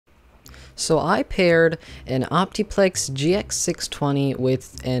So I paired an Optiplex GX620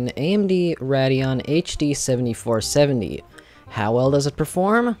 with an AMD Radeon HD 7470. How well does it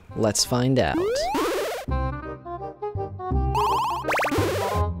perform? Let's find out.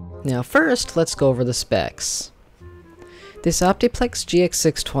 Now first, let's go over the specs. This Optiplex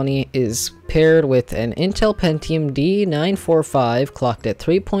GX620 is paired with an Intel Pentium D945 clocked at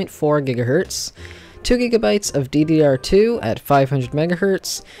 3.4 GHz, 2 GB of DDR2 at 500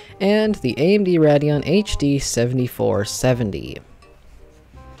 MHz, and the AMD Radeon HD 7470.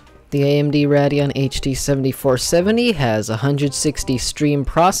 The AMD Radeon HD 7470 has 160 stream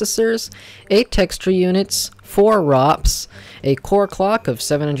processors, 8 texture units, 4 ROPs, a core clock of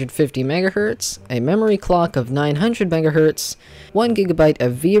 750 MHz, a memory clock of 900 MHz, 1 GB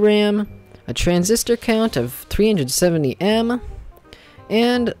of VRAM, a transistor count of 370M,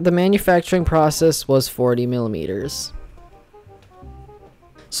 and the manufacturing process was 40mm.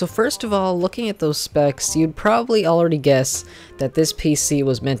 So first of all, looking at those specs, you'd probably already guess that this PC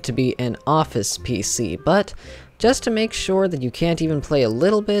was meant to be an office PC, but just to make sure that you can't even play a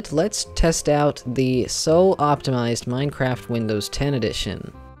little bit, let's test out the so optimized Minecraft Windows 10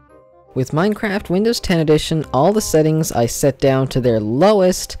 Edition. With Minecraft Windows 10 Edition, all the settings I set down to their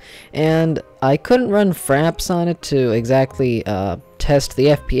lowest, and I couldn't run fraps on it to exactly test the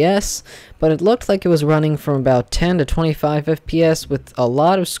FPS, but it looked like it was running from about 10 to 25 FPS with a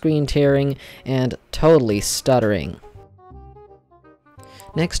lot of screen tearing and totally stuttering.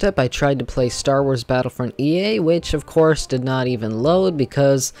 Next up, I tried to play Star Wars Battlefront EA, which of course did not even load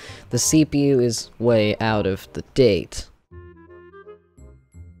because the CPU is way out of the date.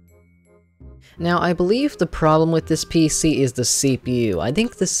 Now, I believe the problem with this PC is the CPU. I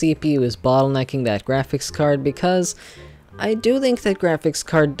think the CPU is bottlenecking that graphics card because I do think that graphics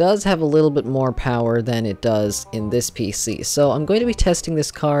card does have a little bit more power than it does in this PC. So I'm going to be testing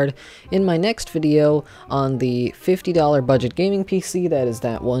this card in my next video on the $50 budget gaming PC. That is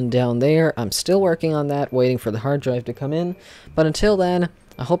that one down there. I'm still working on that, waiting for the hard drive to come in. But until then,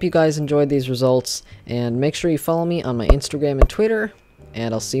 I hope you guys enjoyed these results, and make sure you follow me on my Instagram and Twitter,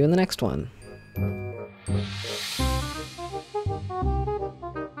 and I'll see you in the next one.